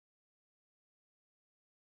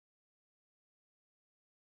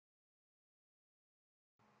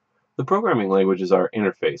The programming language is our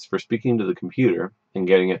interface for speaking to the computer and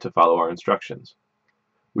getting it to follow our instructions.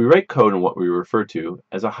 We write code in what we refer to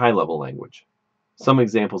as a high-level language. Some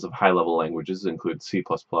examples of high-level languages include C++,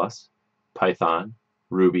 Python,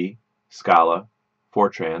 Ruby, Scala,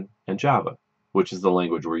 Fortran, and Java, which is the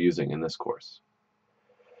language we're using in this course.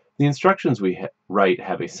 The instructions we write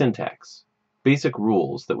have a syntax, basic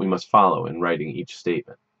rules that we must follow in writing each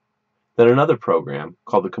statement, that another program,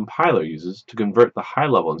 called the compiler, uses to convert the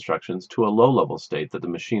high-level instructions to a low-level state that the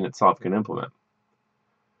machine itself can implement.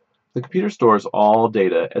 The computer stores all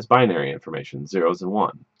data as binary information, zeros and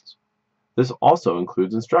ones. This also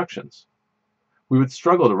includes instructions. We would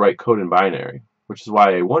struggle to write code in binary, which is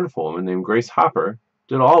why a wonderful woman named Grace Hopper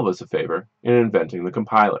did all of us a favor in inventing the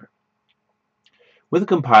compiler. With a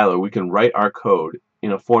compiler, we can write our code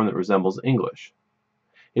in a form that resembles English.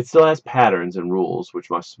 It still has patterns and rules which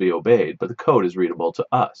must be obeyed, but the code is readable to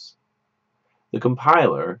us. The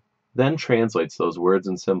compiler then translates those words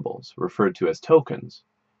and symbols, referred to as tokens,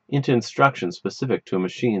 into instructions specific to a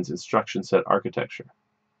machine's instruction set architecture.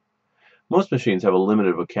 Most machines have a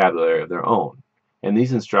limited vocabulary of their own, and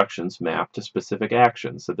these instructions map to specific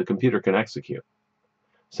actions that the computer can execute.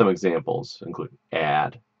 Some examples include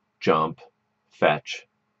add, jump, fetch,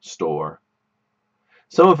 store.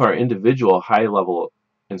 Some of our individual high-level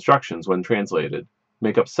instructions, when translated,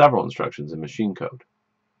 make up several instructions in machine code.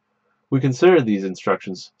 We consider these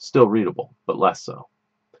instructions still readable, but less so.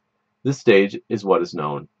 This stage is what is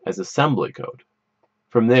known as assembly code.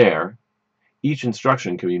 From there, each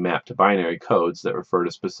instruction can be mapped to binary codes that refer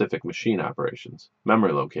to specific machine operations,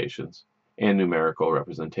 memory locations, and numerical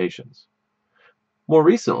representations. More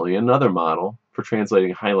recently, another model for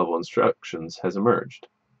translating high-level instructions has emerged.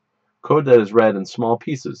 Code that is read in small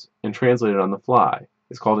pieces and translated on the fly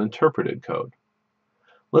is called interpreted code.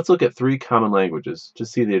 Let's look at three common languages to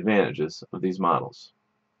see the advantages of these models.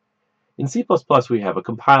 In C++, we have a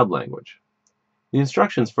compiled language. The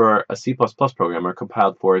instructions for a C++ program are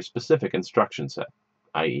compiled for a specific instruction set,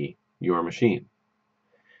 i.e., your machine.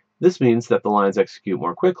 This means that the lines execute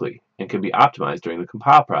more quickly and can be optimized during the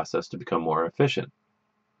compile process to become more efficient.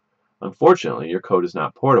 Unfortunately, your code is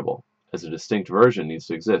not portable, as a distinct version needs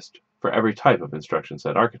to exist for every type of instruction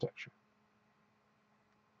set architecture.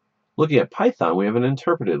 Looking at Python, we have an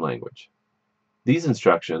interpreted language. These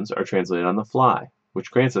instructions are translated on the fly, which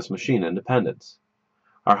grants us machine independence.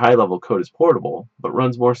 Our high-level code is portable, but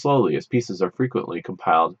runs more slowly as pieces are frequently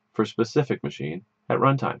compiled for a specific machine at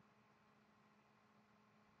runtime.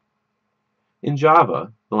 In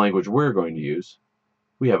Java, the language we're going to use,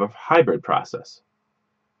 we have a hybrid process.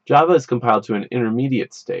 Java is compiled to an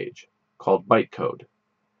intermediate stage called bytecode.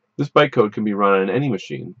 This bytecode can be run on any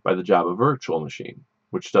machine by the Java virtual machine,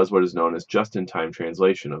 which does what is known as just-in-time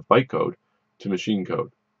translation of bytecode to machine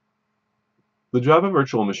code. The Java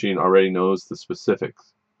virtual machine already knows the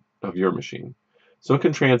specifics of your machine, so it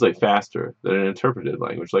can translate faster than an interpreted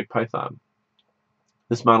language like Python.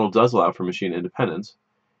 This model does allow for machine independence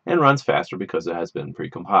and runs faster because it has been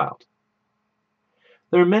pre-compiled.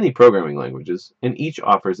 There are many programming languages, and each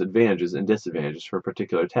offers advantages and disadvantages for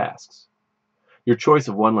particular tasks. Your choice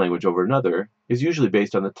of one language over another is usually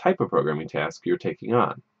based on the type of programming task you're taking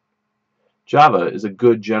on. Java is a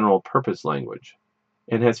good general-purpose language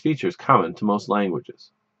and has features common to most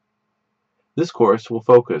languages. This course will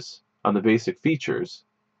focus on the basic features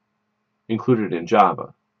included in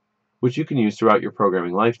Java, which you can use throughout your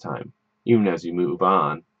programming lifetime, even as you move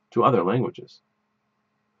on to other languages.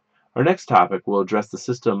 Our next topic will address the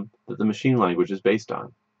system that the machine language is based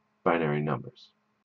on, binary numbers.